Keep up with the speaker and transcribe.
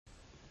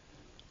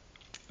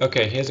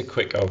Okay, here's a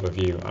quick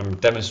overview. I'm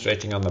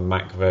demonstrating on the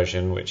Mac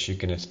version, which you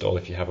can install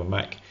if you have a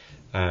Mac.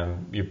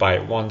 You buy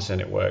it once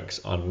and it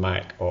works on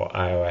Mac or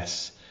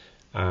iOS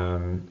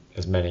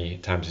as many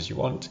times as you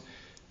want.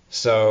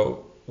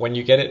 So when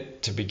you get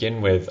it to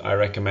begin with, I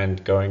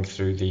recommend going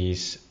through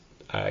these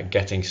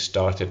getting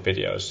started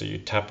videos. So you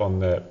tap on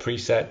the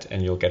preset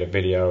and you'll get a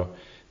video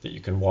that you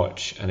can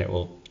watch, and it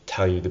will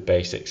tell you the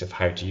basics of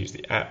how to use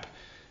the app.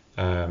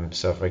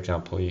 So for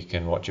example, you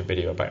can watch a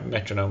video about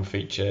Metronome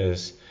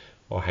Features,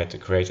 or how to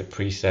create a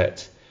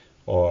preset,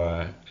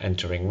 or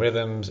entering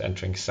rhythms,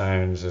 entering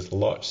sounds. There's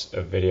lots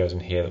of videos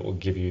in here that will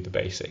give you the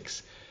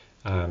basics.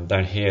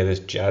 Down here there's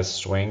jazz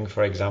swing,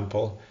 for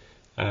example.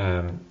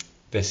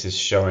 This is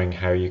showing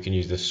how you can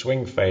use the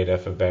swing fader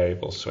for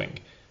variable swing.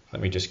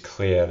 Let me just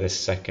clear this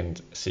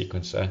second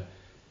sequencer,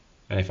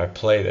 and if I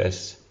play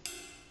this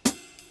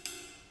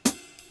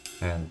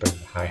and bring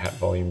the hi-hat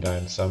volume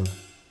down some,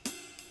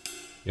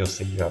 you'll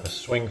see you have a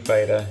swing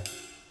fader,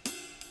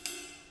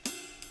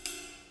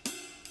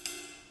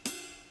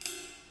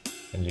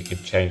 and you can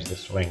change the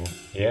swing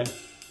here.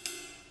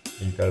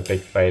 You've got a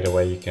big fader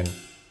where you can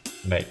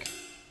make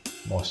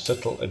more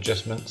subtle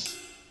adjustments.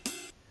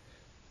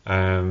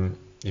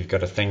 You've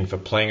got a thing for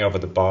playing over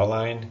the bar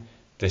line.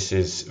 This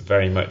is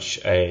very much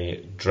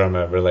a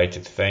drummer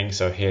related thing.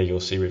 So here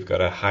you'll see we've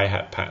got a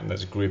hi-hat pattern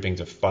that's grouping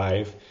to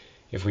 5.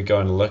 If we go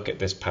and look at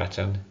this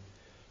pattern,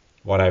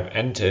 what I've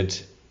entered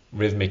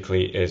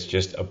rhythmically is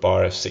just a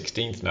bar of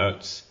 16th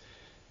notes.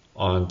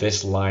 On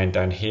this line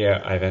down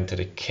here, I've entered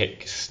a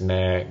kick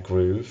snare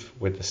groove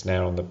with the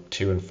snare on the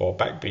 2 and 4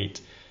 backbeat.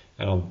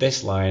 And on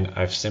this line,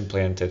 I've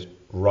simply entered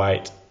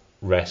right,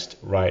 rest,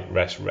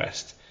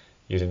 rest,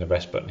 using the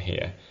rest button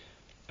here.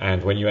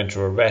 And when you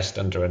enter a rest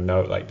under a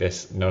note like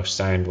this, no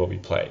sound will be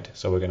played.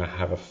 So we're going to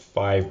have a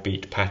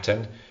 5-beat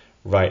pattern: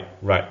 right,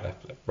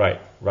 left,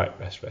 right,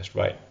 rest,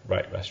 right,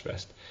 rest,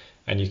 rest.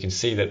 And you can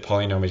see that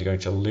PolyNome is going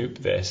to loop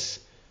this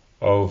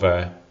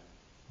over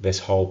this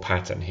whole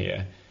pattern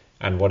here.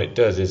 And what it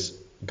does is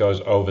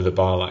goes over the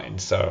bar line.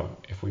 So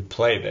if we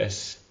play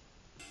this,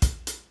 you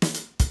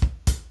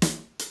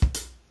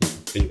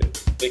can see that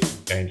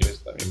sticking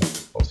changes. Let me make it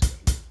full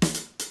screen.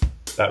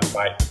 That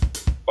right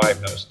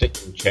 5-note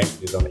sticking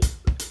changes on each.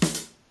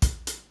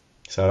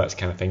 So that's the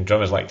kind of thing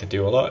drummers like to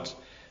do a lot.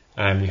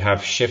 You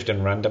have shift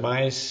and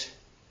randomize.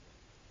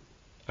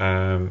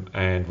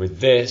 And with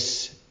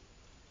this,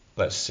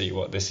 let's see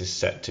what this is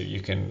set to.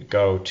 You can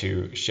go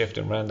to shift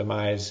and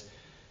randomize,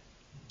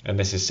 and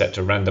this is set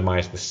to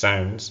randomize the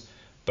sounds,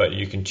 but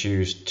you can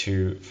choose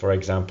to, for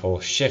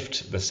example,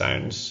 shift the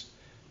sounds.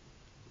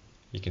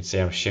 You can see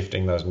I'm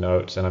shifting those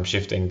notes, and I'm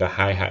shifting the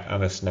hi-hat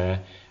and the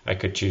snare. I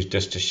could choose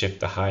just to shift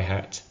the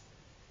hi-hat.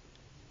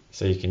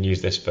 So you can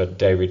use this for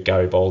David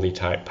Garibaldi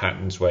type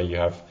patterns where you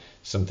have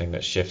something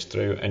that shifts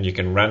through, and you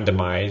can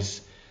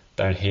randomize.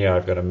 Down here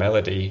I've got a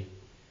melody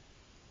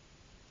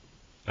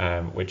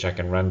which I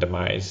can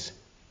randomize,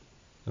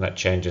 and that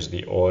changes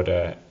the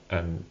order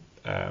and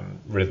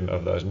rhythm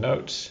of those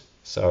notes.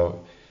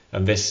 So,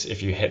 and this,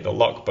 if you hit the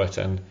lock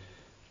button,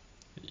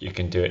 you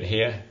can do it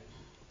here,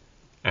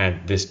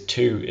 and this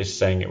 2 is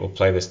saying it will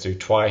play this through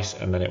twice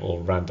and then it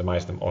will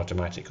randomize them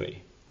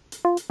automatically.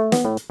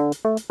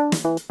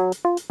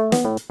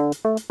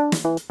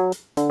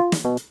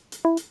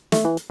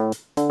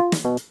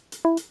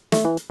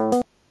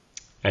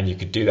 And you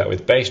could do that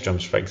with bass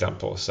drums, for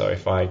example. So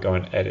if I go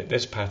and edit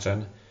this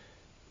pattern,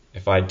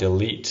 if I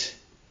delete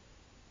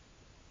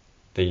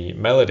the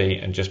melody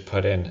and just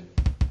put in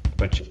a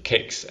bunch of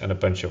kicks and a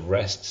bunch of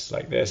rests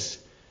like this,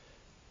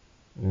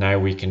 now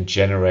we can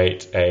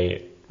generate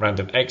a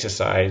random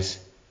exercise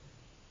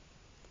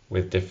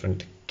with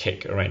different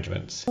kick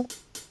arrangements. It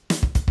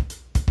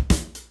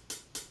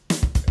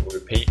will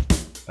repeat,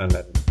 and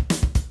then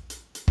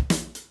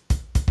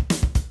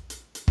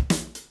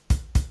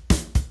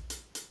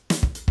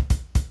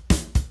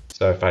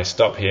so if I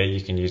stop here, you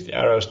can use the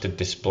arrows to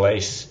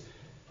displace,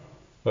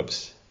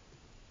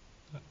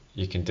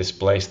 you can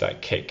displace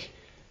that kick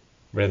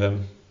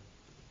rhythm,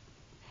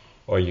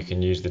 or you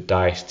can use the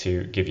dice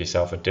to give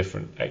yourself a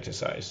different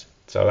exercise.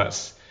 So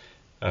that's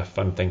a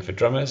fun thing for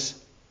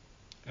drummers.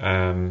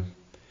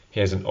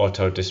 Here's an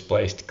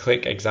auto-displaced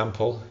click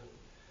example.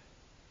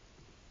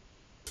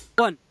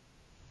 1,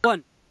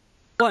 1,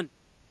 1,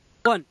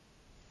 1,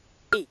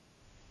 E,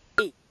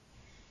 E,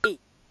 E,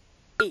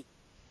 E,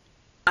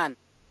 an.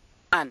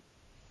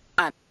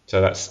 So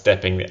that's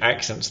stepping the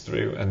accents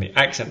through, and the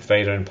accent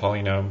fader in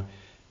PolyNome,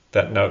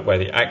 that note where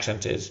the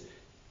accent is,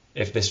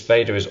 if this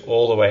fader is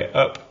all the way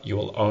up, you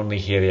will only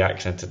hear the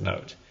accented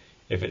note.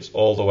 If it's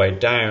all the way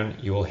down,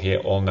 you will hear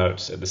all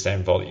notes at the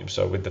same volume.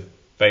 So with the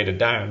fader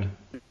down,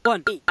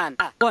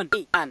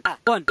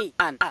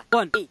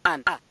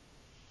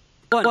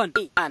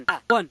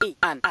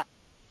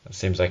 that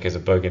seems like there's a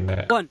bug in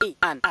there.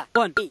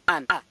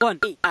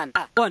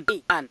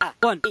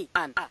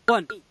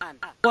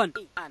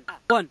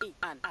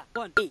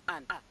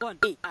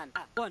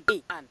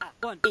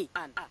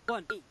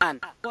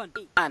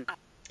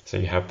 So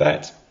you have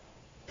that.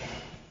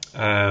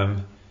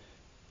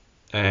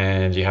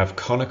 And you have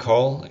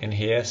conical in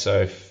here,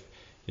 so if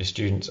your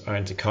students are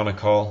into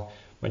conical,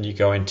 when you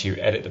go into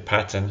edit the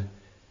pattern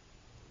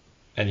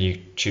and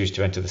you choose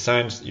to enter the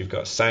sounds, you've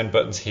got sound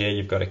buttons here,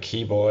 you've got a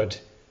keyboard,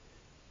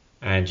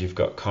 and you've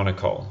got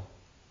conical.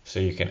 So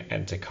you can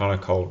enter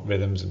conical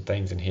rhythms and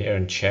things in here,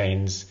 and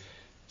chains,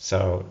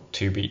 so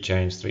 2-beat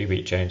chains,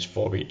 3-beat chains,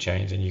 4-beat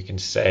chains, and you can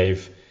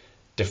save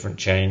different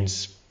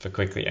chains for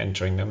quickly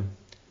entering them.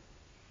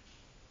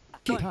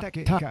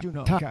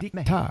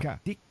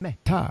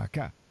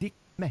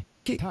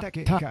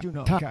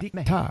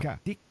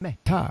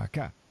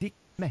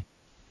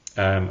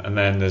 And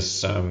then there's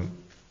some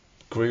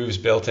grooves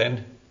built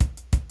in.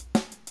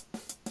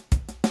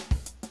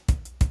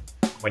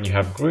 When you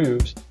have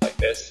grooves like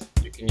this,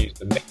 you can use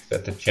the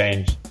mixer to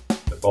change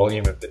the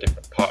volume of the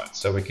different parts.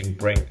 So we can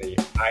bring the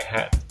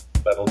hi-hat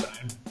level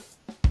down.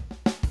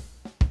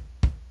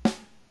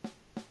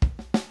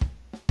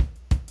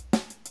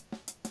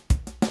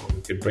 Or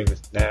we could bring the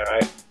snare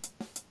out.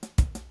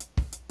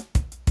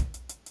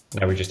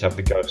 Now we just have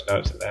the ghost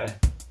notes in there.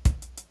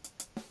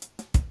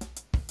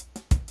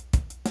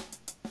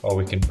 Or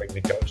we can bring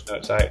the ghost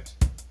notes out.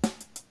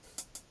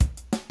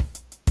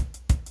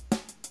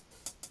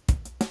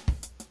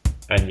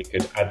 And you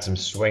could add some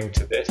swing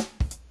to this.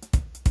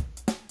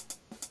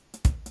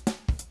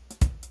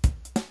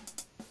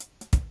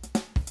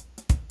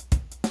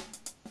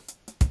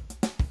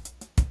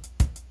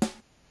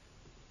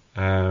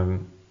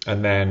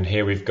 And then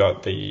here we've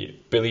got the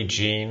Billie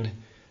Jean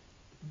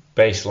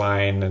bass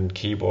line and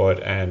keyboard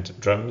and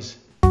drums.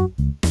 And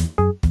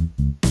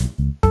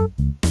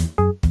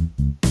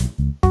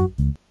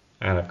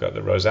I've got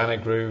the Rosanna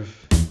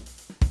groove.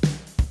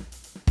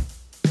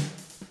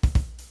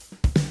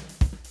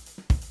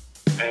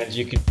 And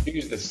you can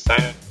choose the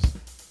sounds.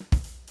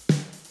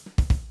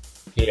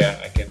 Here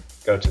I can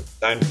go to the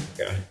sound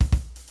picker.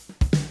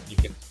 You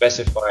can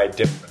specify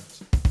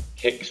different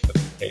kicks for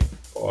the kick,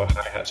 or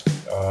hi-hats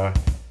or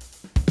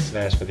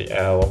snares for the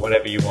L, or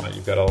whatever you want.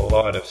 You've got a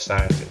lot of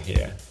sounds in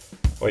here.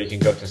 Or you can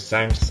go to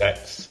sound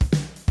sets,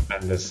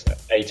 and there's an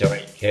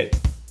 808 kit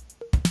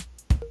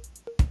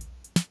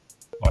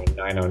or a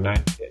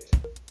 909 kit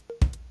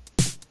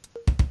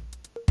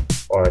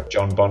or a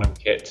John Bonham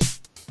kit.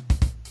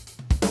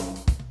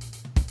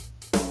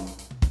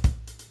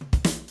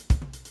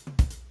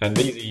 And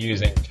these are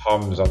using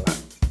toms on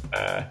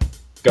that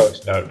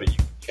ghost note, but you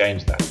can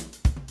change that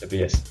to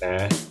be a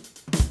snare.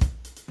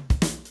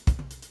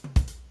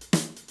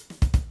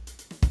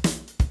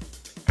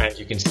 And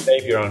you can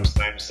save your own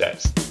sound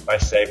sets. If I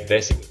save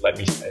this, it would let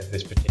me save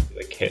this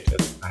particular kit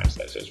as a sound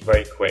set. So it's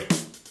very quick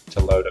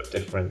to load up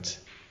different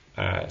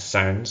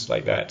sounds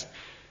like that.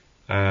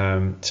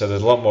 So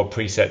there's a lot more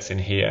presets in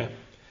here.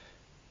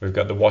 We've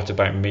got the What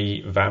About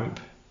Me vamp.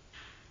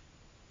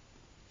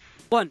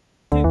 1,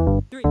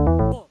 2, 3,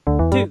 4,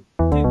 2,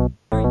 2,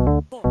 3,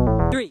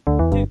 4, 3,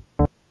 2.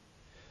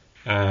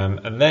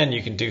 And then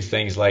you can do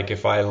things like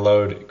if I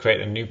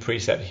create a new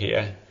preset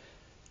here,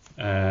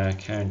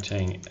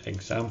 counting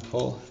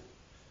example,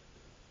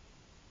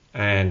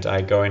 and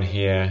I go in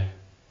here,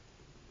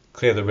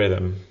 clear the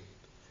rhythm.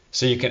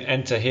 So you can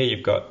enter here,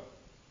 you've got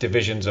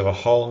divisions of a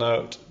whole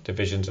note,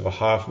 divisions of a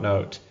half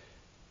note,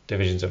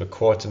 divisions of a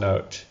quarter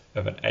note,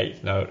 of an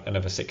eighth note, and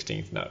of a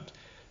 16th note.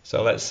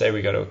 So let's say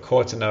we go to a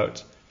quarter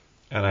note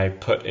and I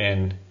put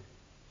in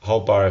a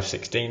whole bar of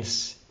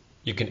 16ths.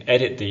 You can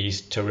edit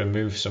these to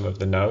remove some of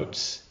the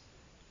notes.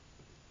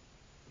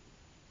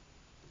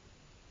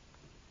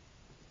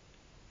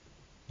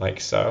 Like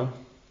so.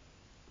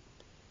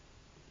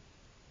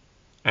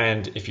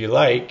 And if you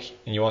like,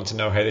 and you want to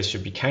know how this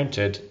should be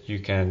counted, you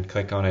can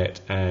click on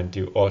it and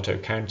do auto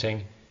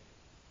counting,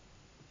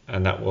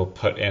 and that will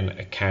put in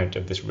a count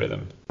of this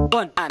rhythm.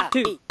 1 and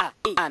 2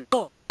 and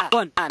 4,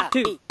 1 and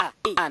 2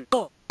 and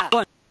 4,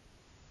 1.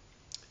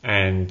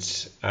 And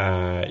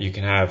you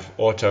can have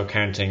auto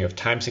counting of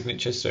time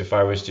signatures. So if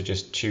I was to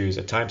just choose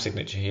a time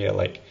signature here,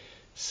 like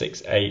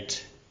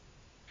 6/8,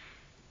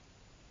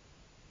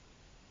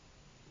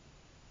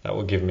 that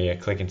will give me a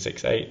click in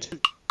 6/8.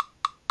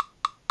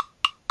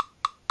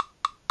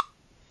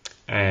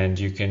 And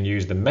you can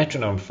use the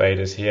metronome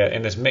faders here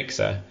in this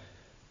mixer,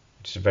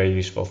 which is a very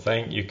useful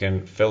thing. You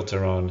can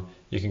filter on,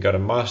 you can go to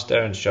master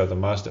and show the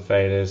master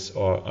faders,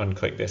 or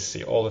unclick this,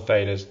 see all the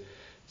faders.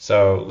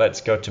 So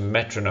let's go to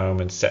metronome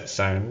and set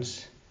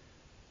sounds,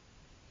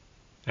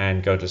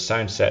 and go to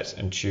sound sets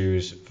and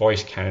choose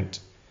voice count,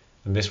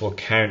 and this will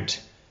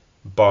count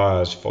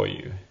bars for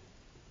you.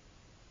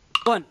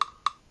 1,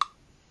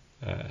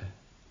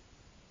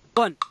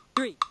 1,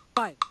 3,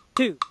 5,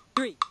 2,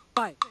 3,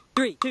 5,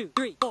 3, 2,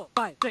 3, 4,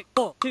 5, 6,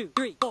 4, 2,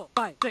 3, 4,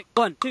 5, 6,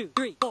 1, 2,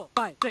 3, 4,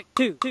 5, 6,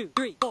 2, 2,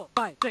 3, 4,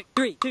 5, 6,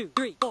 3, 2,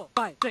 3, 4,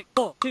 5, 6,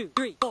 4, 2,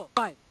 3, 4,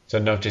 5. So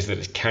notice that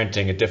it's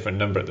counting a different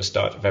number at the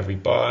start of every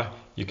bar.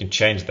 You can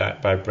change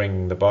that by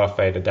bringing the bar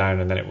fader down,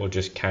 and then it will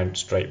just count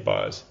straight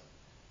bars.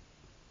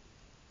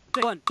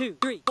 1, 2,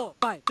 3, 4,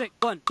 5, 6,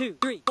 1, 2,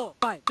 3, 4,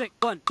 5, 6,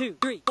 1, 2,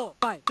 3, 4,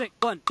 5, 6,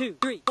 1, 2,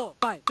 3, 4,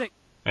 5, 6.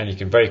 And you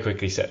can very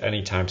quickly set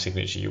any time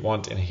signature you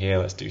want in here.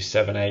 Let's do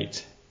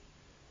 7/8.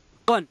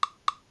 1.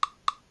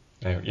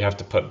 Now you have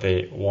to put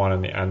the 1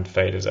 and the and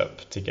faders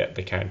up to get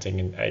the counting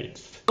in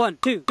eighths. 1,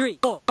 2, 3,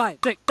 4, 5,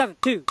 6, 7,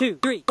 2, 2,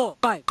 3, 4,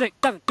 5, 6,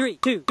 7, 3,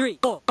 2, 3,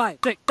 4, 5,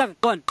 6, 7,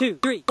 1, 2,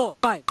 3, 4,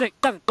 5, 6,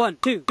 7, 1,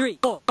 2, 3,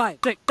 4, 5,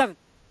 6, 7.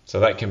 So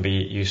that can be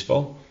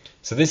useful.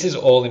 So this is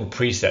all in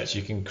presets.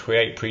 You can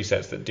create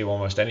presets that do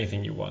almost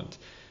anything you want.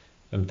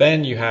 And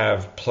then you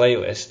have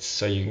playlists.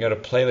 So you can go to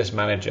Playlist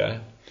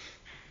Manager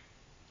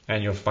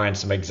and you'll find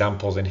some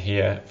examples in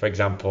here. For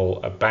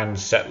example, a band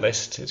set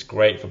list. It's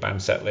great for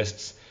band set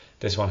lists.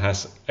 This one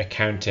has a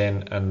count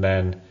in and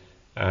then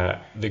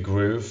the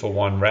groove for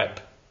 1 rep,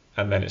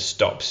 and then it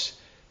stops.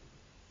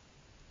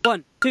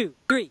 1, 2,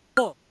 3,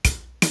 4.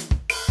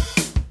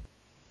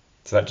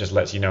 So that just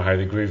lets you know how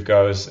the groove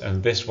goes.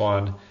 And this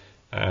one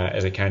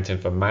is a count in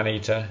for man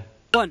eater.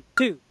 1,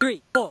 2,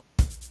 3, 4.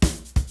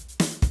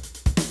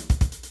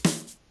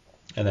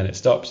 And then it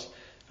stops.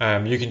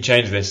 You can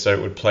change this so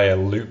it would play a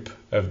loop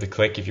of the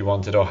click if you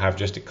wanted, or have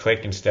just a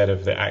click instead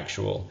of the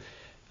actual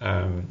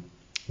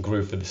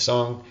groove for the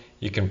song.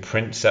 You can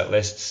print set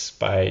lists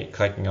by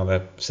clicking on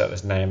the set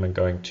list name and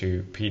going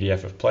to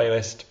PDF of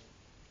playlist,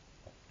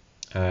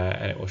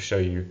 and it will show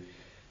you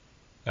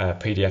a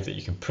PDF that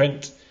you can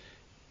print.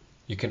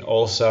 You can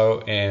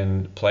also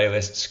in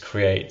playlists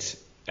create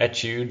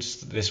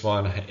etudes. This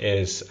one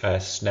is a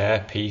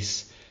snare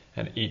piece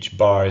and each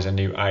bar is a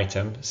new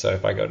item. So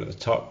if I go to the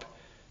top,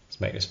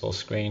 let's make this full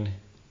screen.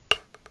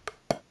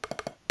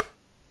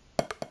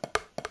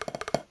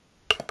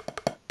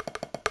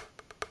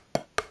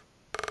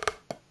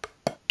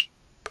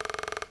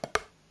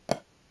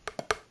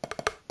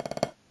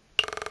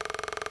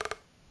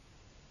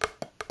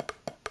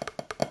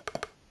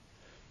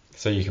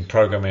 So you can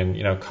program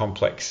in,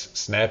 complex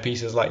snare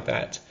pieces like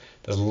that.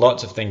 There's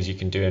lots of things you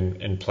can do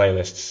in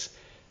playlists.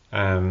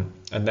 And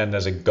then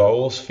there's a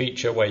goals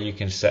feature where you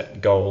can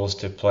set goals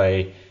to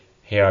play.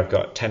 Here I've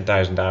got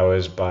 10,000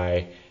 hours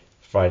by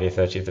Friday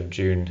 30th of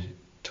June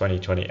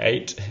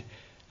 2028.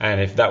 And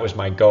if that was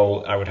my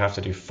goal, I would have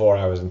to do 4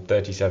 hours and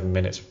 37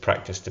 minutes of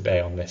practice today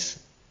on this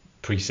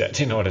preset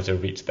in order to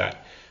reach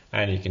that.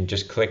 And you can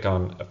just click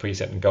on a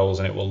preset and goals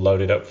and it will load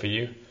it up for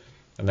you.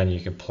 And then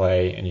you can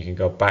play and you can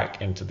go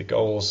back into the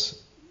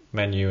goals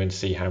menu and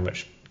see how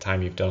much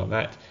time you've done on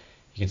that.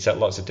 You can set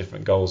lots of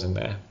different goals in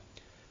there.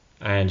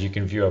 And you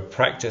can view a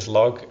practice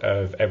log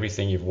of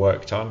everything you've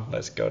worked on.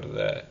 Let's go to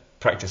the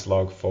practice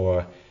log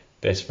for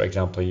this. For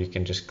example, you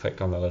can just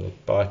click on the little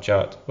bar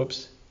chart.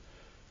 Whoops.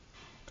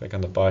 Click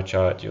on the bar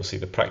chart. You'll see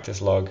the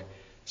practice log.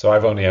 So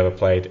I've only ever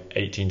played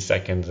 18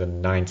 seconds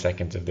and 9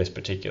 seconds of this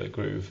particular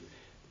groove.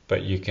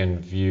 But you can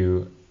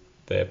view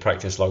the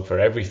practice log for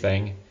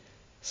everything.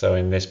 So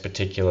in this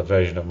particular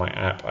version of my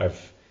app,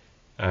 I've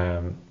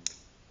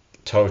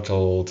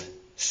totaled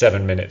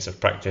 7 minutes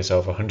of practice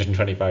over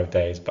 125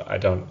 days, but I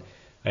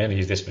only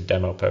use this for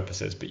demo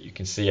purposes, but you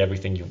can see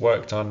everything you've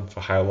worked on,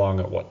 for how long,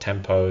 at what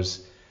tempos.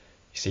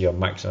 You see your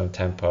maximum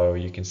tempo,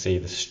 you can see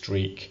the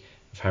streak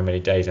of how many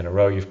days in a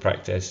row you've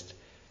practiced.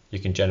 You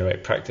can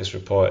generate practice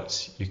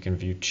reports, you can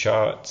view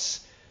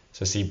charts,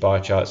 so see bar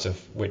charts of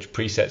which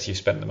presets you've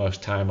spent the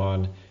most time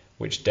on,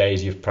 which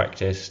days you've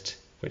practiced,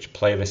 which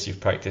playlists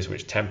you've practiced,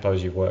 which tempos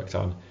you've worked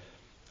on.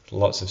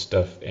 Lots of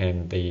stuff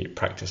in the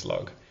practice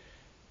log.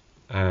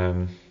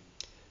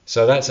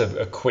 So that's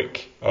a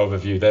quick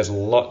overview. There's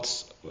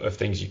lots of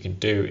things you can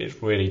do.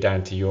 It's really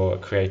down to your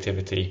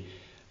creativity.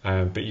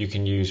 But you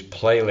can use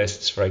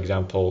playlists, for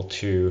example,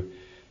 to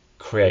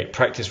create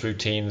practice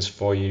routines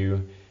for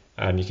you.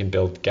 You can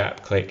build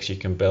gap clicks. You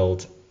can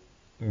build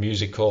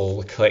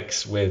musical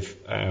clicks with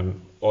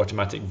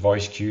automatic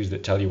voice cues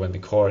that tell you when the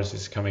chorus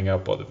is coming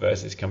up or the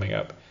verse is coming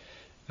up.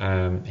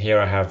 Here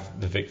I have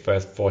the Vic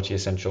Firth 40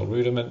 Essential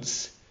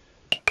Rudiments.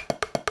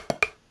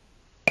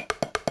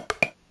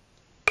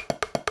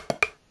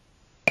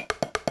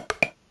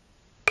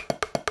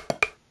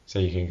 So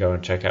you can go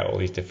and check out all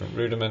these different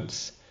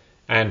rudiments.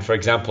 And for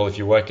example, if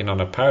you're working on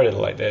a paradiddle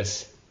like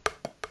this,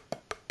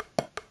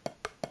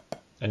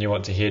 and you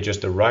want to hear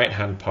just the right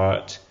hand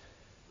part,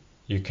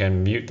 you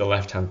can mute the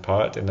left hand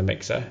part in the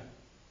mixer.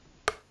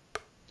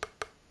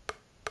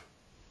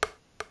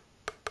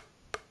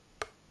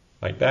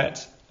 Like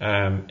that.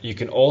 You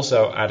can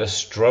also add a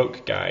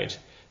stroke guide.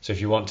 So if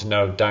you want to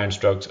know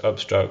downstrokes,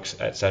 upstrokes,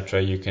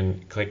 etc., you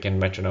can click in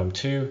Metronome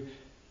 2,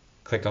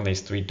 click on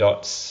these 3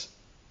 dots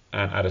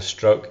and add a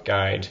stroke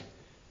guide,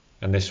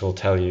 and this will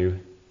tell you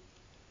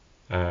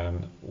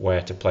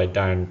where to play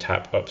down,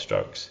 tap,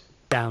 upstrokes.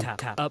 Down,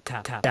 tap, up,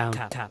 tap, tap, down,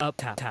 tap, up,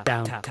 tap, tap,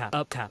 down, tap,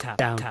 up, tap, tap,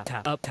 down,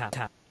 tap, up, tap,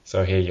 tap.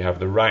 So here you have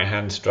the right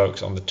hand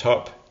strokes on the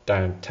top,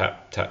 down,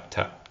 tap, tap,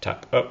 tap,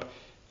 tap, up,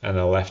 and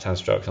the left hand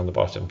strokes on the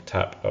bottom,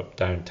 tap, up,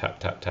 down, tap,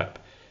 tap, tap.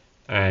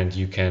 And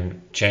you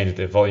can change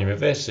the volume of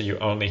this so you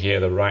only hear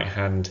the right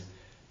hand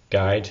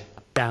guide.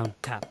 Down,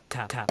 tap,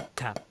 tap, tap,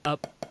 tap,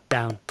 up,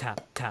 down,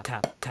 tap, tap,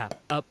 tap,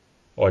 tap, up.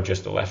 Or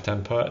just the left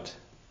hand part.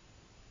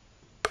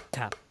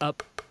 Tap,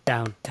 up,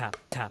 down, tap,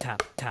 tap,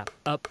 tap, tap,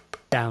 up,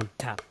 down,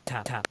 tap,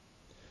 tap, tap.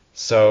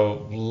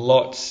 So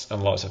lots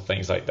and lots of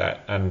things like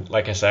that. And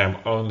like I say, I'm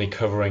only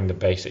covering the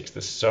basics.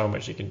 There's so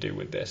much you can do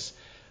with this.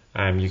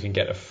 You can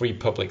get a free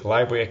public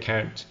library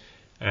account,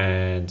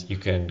 and you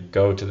can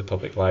go to the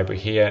public library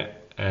here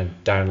and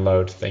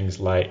download things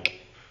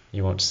like,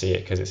 you won't see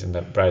it because it's in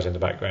the browser in the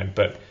background,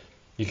 but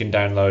you can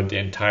download the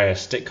entire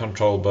stick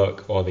control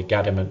book or the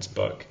Gadaments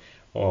book,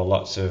 or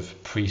lots of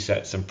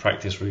presets and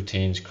practice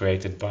routines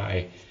created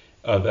by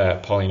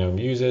other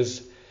PolyNome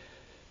users.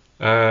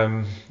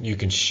 You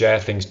can share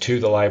things to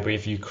the library.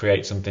 If you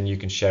create something, you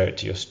can share it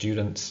to your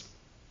students.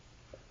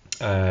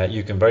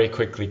 You can very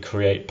quickly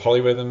create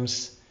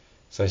polyrhythms.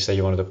 So say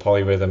you wanted a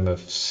polyrhythm of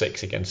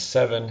 6 against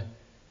 7,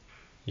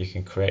 you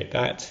can create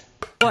that.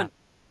 1,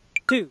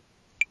 2,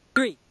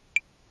 3,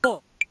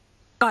 4,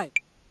 5,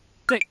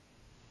 6,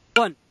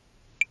 1,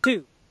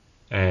 2.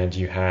 And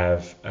you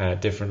have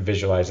different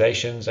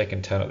visualizations. I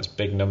can turn up this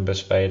big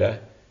numbers fader.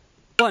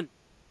 1,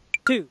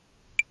 2,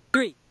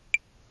 3,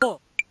 4,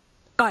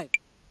 5,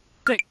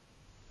 6.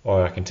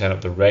 Or I can turn up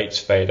the rates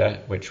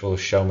fader, which will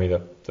show me the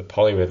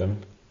polyrhythm.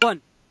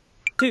 1,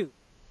 2,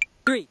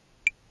 3,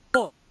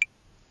 4,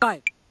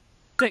 5,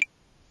 6.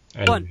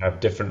 And 1, you have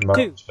different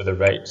modes for the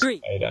rates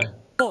 3, fader.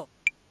 4,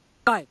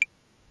 5,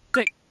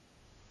 6.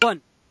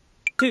 1,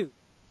 2,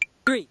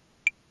 3,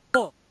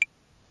 4,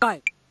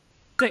 5,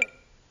 6.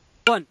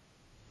 1,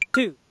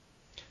 2.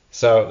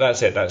 So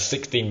that's it. That's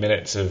 16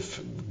 minutes of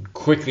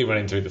quickly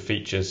running through the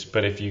features.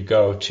 But if you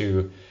go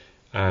to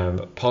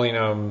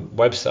PolyNome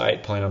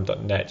website,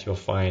 polynome.net, you'll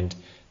find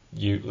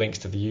links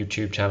to the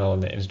YouTube channel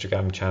and the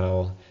Instagram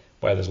channel,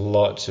 where there's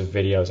lots of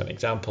videos and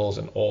examples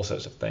and all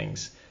sorts of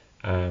things.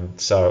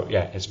 So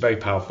yeah, it's a very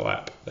powerful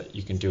app that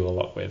you can do a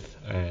lot with,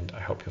 and I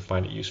hope you'll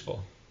find it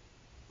useful.